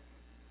day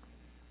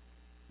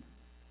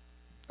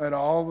at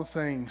all the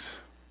things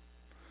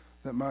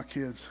that my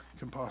kids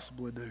can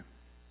possibly do.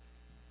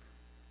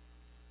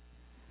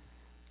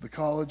 The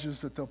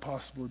colleges that they'll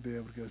possibly be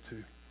able to go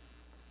to.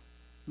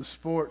 The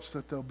sports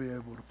that they'll be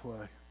able to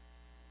play.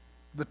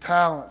 The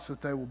talents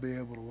that they will be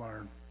able to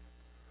learn.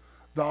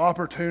 The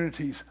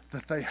opportunities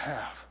that they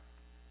have.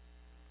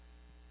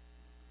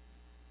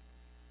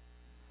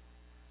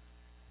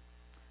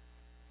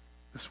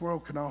 This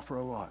world can offer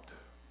a lot.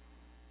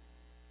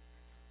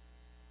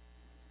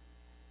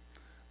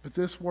 But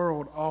this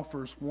world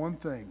offers one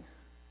thing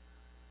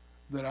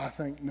that I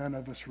think none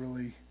of us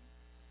really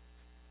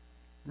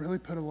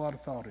put a lot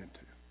of thought into.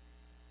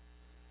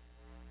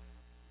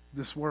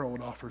 This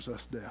world offers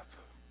us death.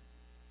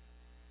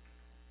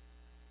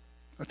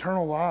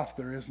 Eternal life,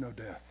 there is no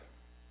death.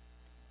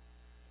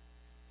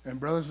 And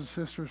brothers and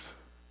sisters,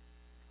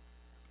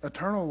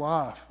 eternal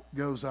life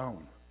goes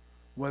on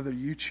whether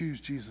you choose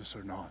Jesus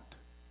or not.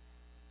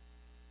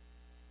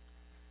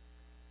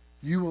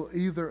 You will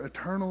either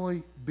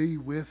eternally be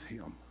with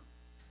him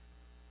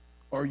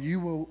or you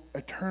will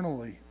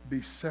eternally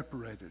be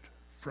separated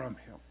from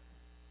him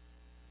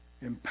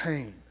in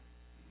pain,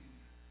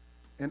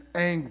 in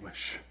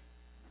anguish,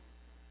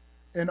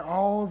 in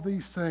all of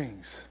these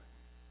things.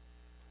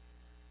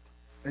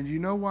 And you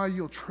know why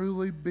you'll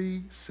truly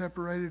be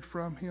separated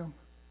from him?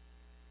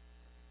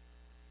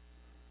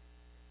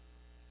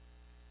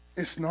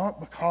 It's not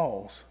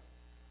because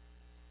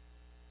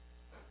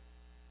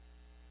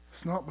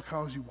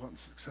you weren't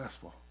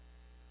successful.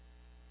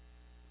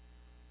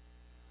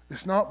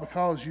 It's not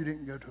because you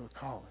didn't go to a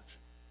college.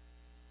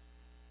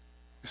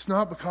 It's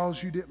not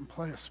because you didn't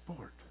play a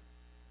sport.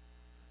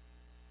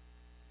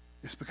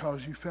 It's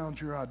because you found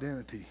your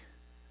identity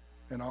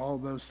in all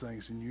of those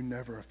things, and you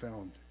never have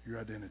found your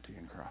identity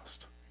in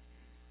Christ.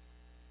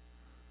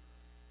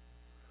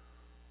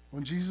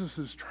 When Jesus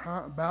is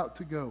about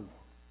to go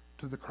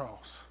to the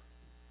cross,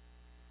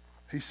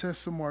 he says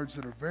some words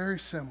that are very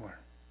similar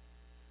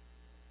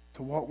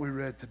to what we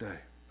read today.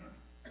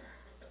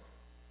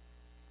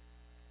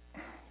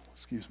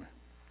 Excuse me.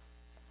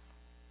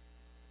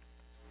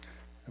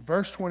 In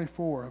verse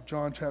 24 of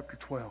John chapter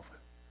 12,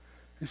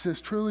 he says,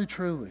 "Truly,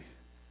 truly,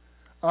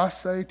 I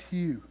say to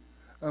you,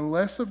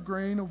 unless a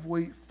grain of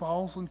wheat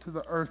falls into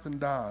the earth and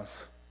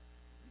dies,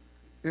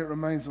 it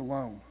remains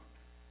alone.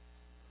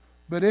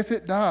 But if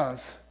it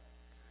dies,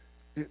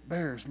 it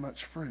bears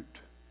much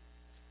fruit."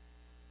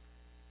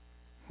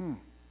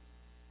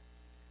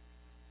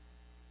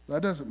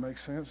 That doesn't make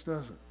sense,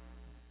 does it?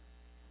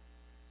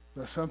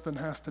 That something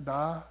has to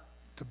die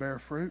to bear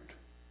fruit.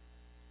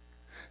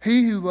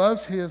 He who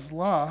loves his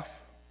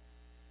life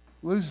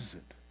loses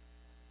it.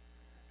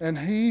 And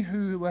he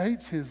who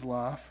hates his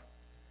life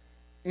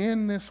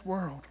in this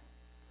world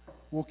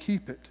will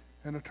keep it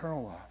in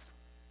eternal life.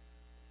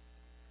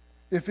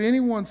 If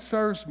anyone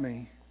serves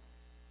me,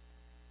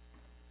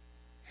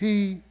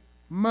 he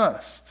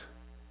must.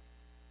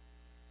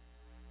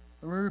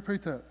 Let me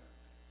repeat that.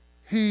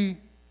 He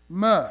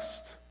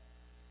must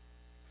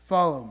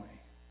follow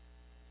me.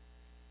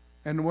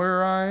 And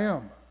where I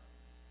am,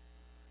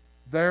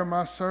 there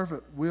my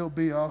servant will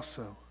be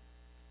also.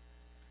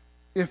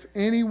 If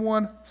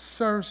anyone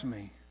serves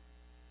me,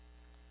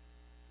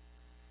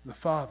 the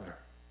Father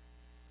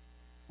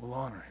will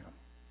honor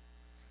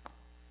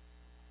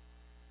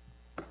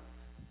him.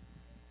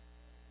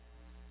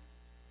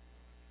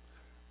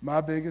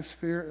 My biggest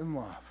fear in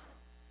life.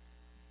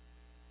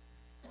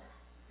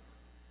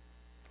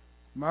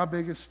 My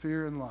biggest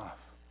fear in life,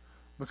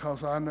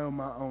 because I know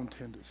my own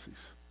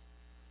tendencies.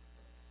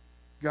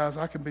 Guys,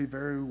 I can be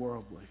very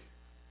worldly.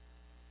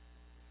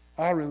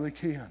 I really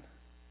can.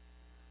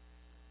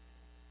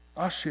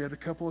 I shed a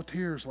couple of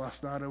tears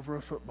last night over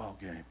a football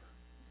game.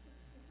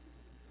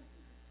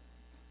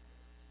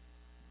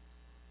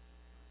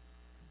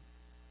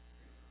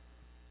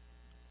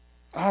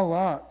 I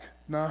like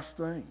nice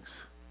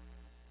things.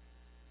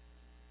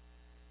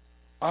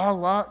 I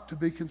like to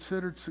be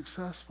considered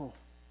successful.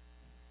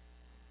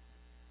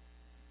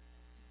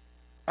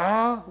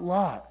 I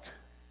like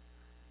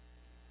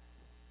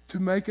to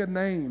make a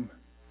name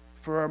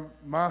for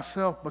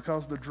myself,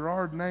 because the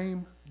Gerard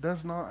name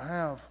does not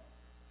have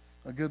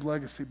a good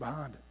legacy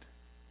behind it.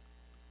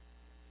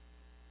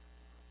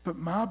 But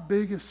my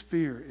biggest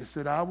fear is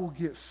that I will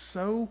get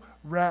so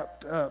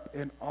wrapped up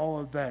in all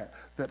of that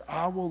that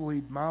I will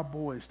lead my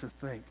boys to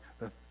think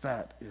that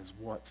that is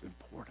what's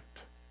important.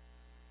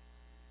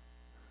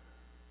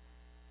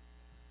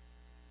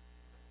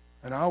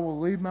 And I will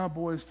lead my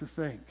boys to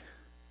think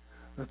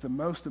that the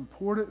most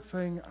important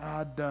thing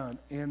I've done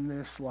in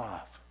this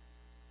life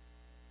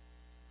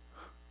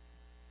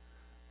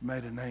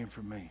made a name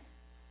for me.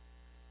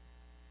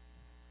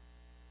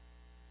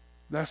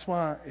 That's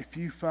why if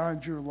you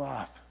find your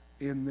life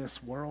in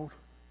this world,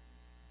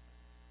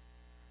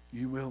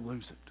 you will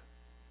lose it.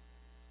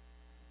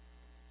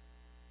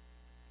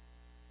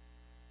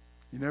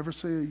 You never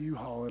see a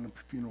U-Haul in a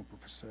funeral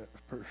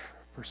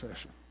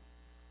procession.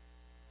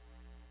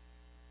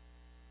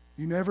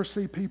 You never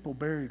see people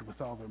buried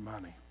with all their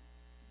money.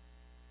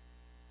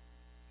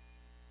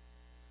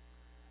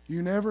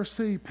 You never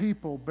see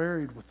people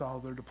buried with all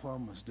their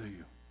diplomas, do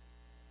you?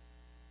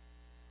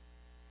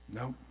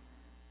 Nope.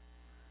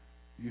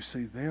 You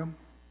see them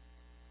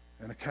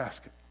in a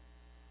casket,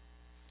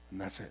 and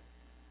that's it.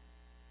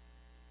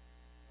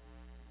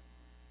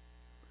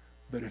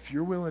 But if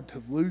you're willing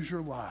to lose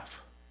your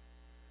life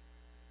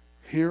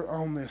here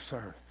on this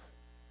earth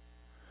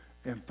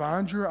and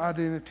find your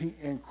identity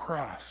in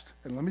Christ,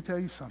 and let me tell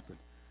you something,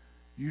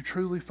 you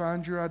truly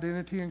find your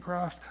identity in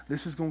Christ,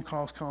 this is going to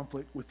cause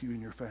conflict with you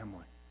and your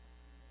family.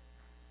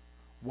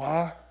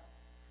 Why?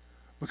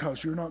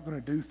 Because you're not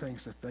going to do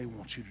things that they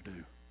want you to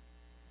do.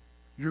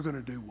 You're going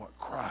to do what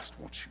Christ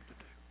wants you to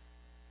do.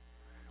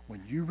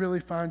 When you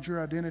really find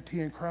your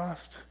identity in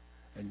Christ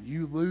and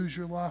you lose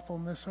your life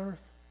on this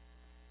earth,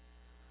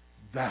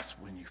 that's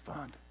when you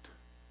find it.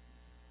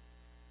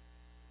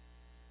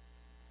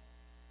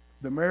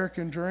 The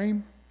American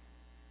dream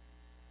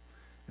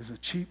is a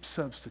cheap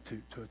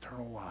substitute to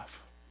eternal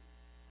life.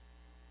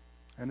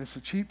 And it's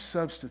a cheap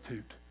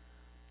substitute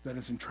that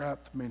has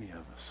entrapped many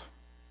of us.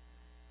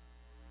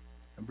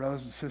 And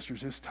brothers and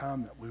sisters, it's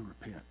time that we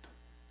repent.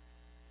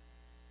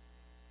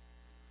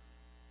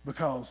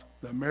 Because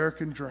the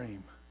American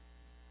dream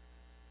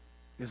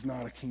is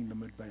not a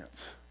kingdom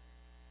advance.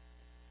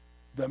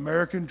 The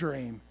American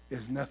dream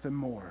is nothing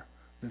more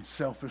than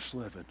selfish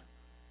living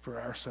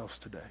for ourselves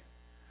today.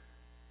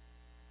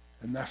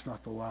 And that's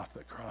not the life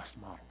that Christ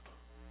modeled.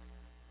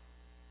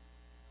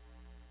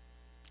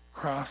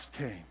 Christ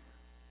came,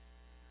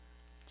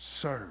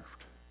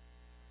 served,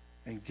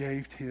 and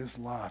gave his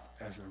life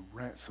as a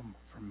ransom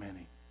for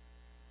many.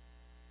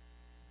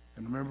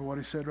 And remember what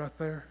he said right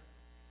there?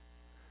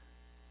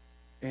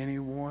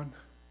 Anyone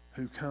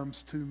who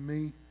comes to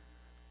me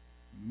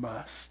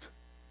must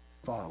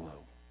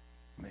follow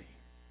me.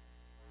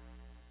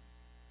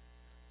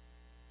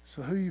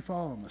 So who are you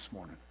following this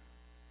morning?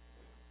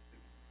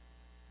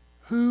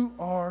 Who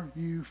are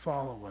you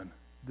following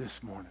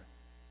this morning?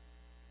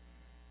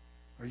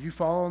 Are you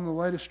following the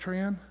latest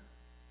trend?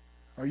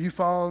 Are you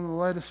following the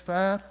latest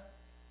fad?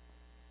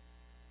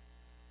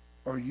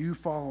 Or are you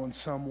following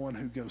someone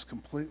who goes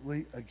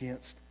completely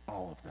against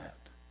all of that?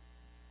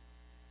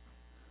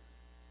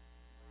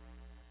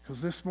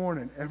 Because this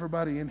morning,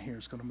 everybody in here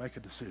is going to make a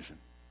decision.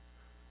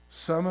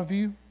 Some of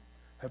you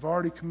have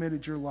already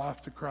committed your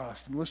life to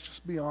Christ. And let's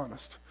just be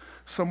honest.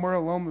 Somewhere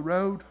along the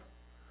road,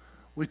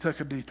 we took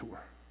a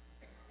detour.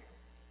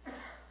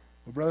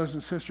 Well, brothers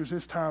and sisters,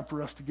 it's time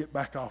for us to get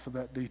back off of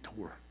that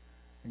detour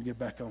and get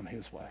back on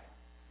his way.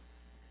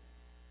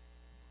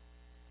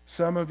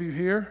 Some of you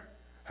here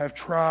have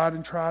tried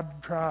and tried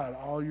and tried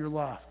all your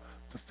life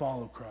to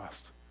follow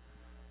Christ.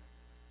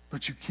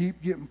 But you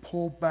keep getting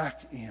pulled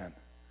back in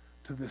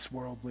to this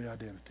worldly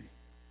identity.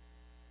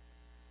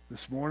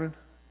 This morning,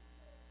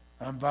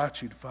 I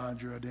invite you to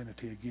find your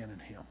identity again in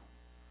him.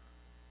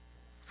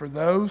 For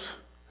those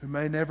who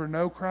may never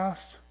know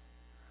Christ,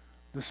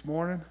 this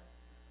morning,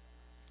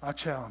 I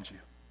challenge you.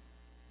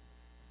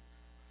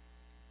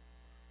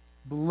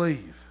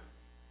 Believe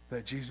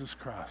that Jesus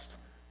Christ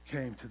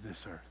came to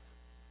this earth.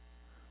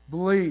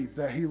 Believe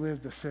that he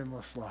lived a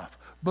sinless life.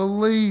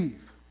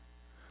 Believe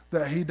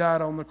that he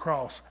died on the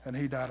cross, and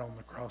he died on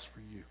the cross for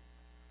you.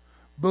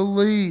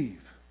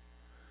 Believe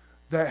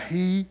that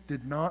he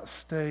did not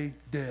stay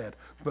dead,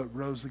 but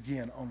rose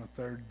again on the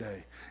third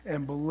day.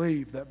 And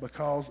believe that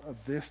because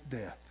of this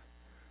death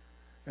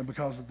and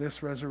because of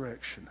this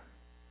resurrection,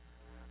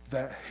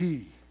 that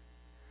he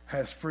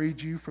has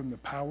freed you from the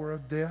power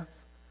of death,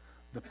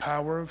 the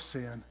power of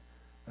sin,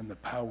 and the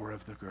power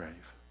of the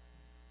grave.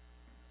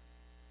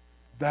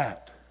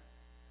 That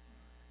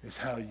is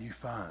how you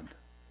find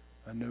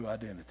a new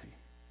identity.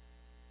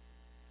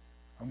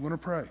 I'm going to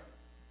pray.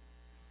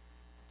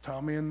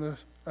 Tommy and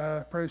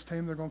the praise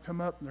team, they're going to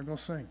come up and they're going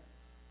to sing.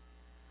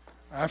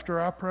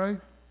 After I pray, I'm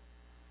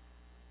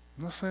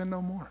not saying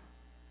no more.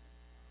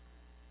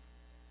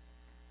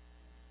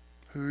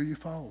 Who are you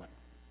following?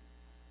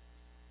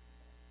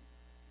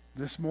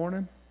 This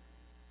morning,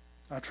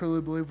 I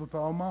truly believe with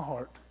all my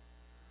heart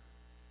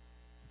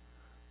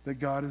that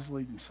God is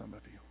leading some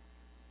of you.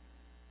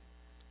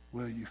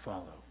 Will you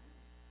follow?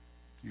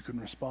 You can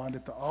respond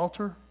at the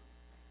altar.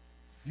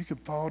 You can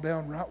fall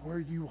down right where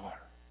you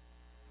are.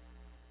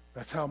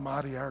 That's how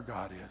mighty our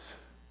God is.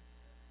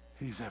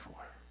 He's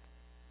everywhere.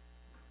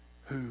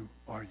 Who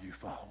are you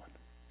following?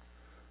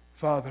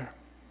 Father,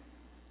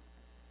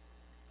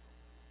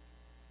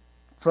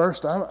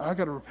 first, I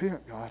got to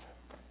repent, God.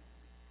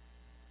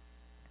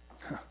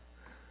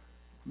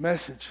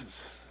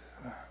 Messages.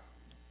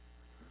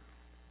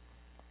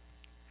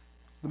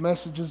 The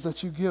messages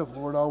that you give,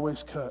 Lord,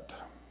 always cut.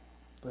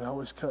 They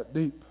always cut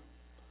deep.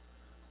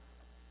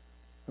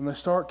 And they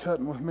start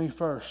cutting with me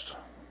first.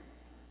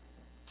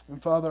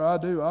 And Father, I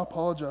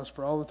apologize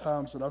for all the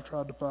times that I've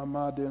tried to find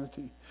my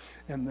identity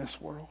in this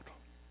world.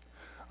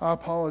 I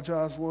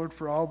apologize, Lord,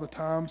 for all the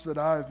times that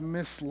I have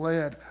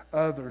misled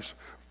others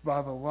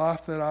by the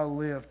life that I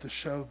live to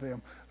show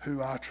them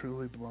who I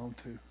truly belong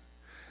to.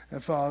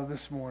 And Father,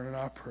 this morning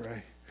I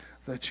pray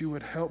that you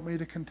would help me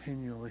to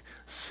continually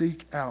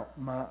seek out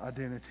my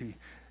identity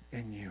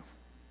in you.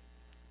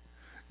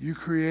 You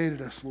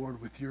created us,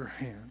 Lord, with your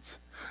hands.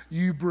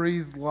 You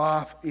breathed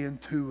life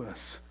into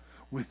us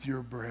with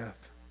your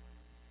breath.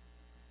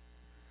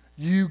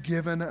 You've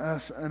given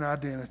us an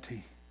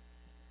identity.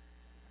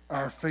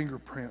 Our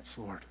fingerprints,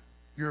 Lord,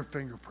 your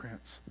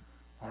fingerprints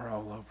are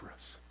all over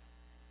us.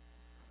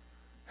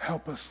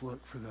 Help us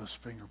look for those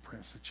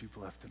fingerprints that you've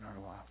left in our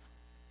life.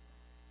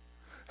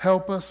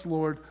 Help us,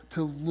 Lord,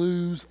 to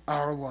lose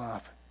our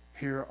life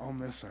here on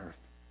this earth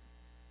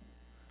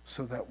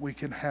so that we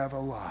can have a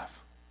life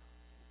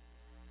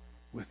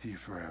with you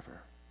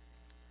forever.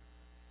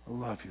 I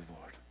love you,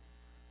 Lord.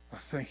 I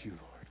thank you,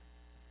 Lord.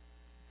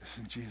 It's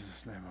in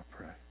Jesus' name I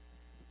pray.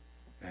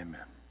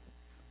 Amen.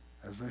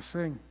 As they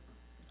sing,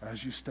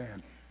 as you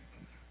stand,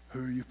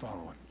 who are you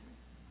following?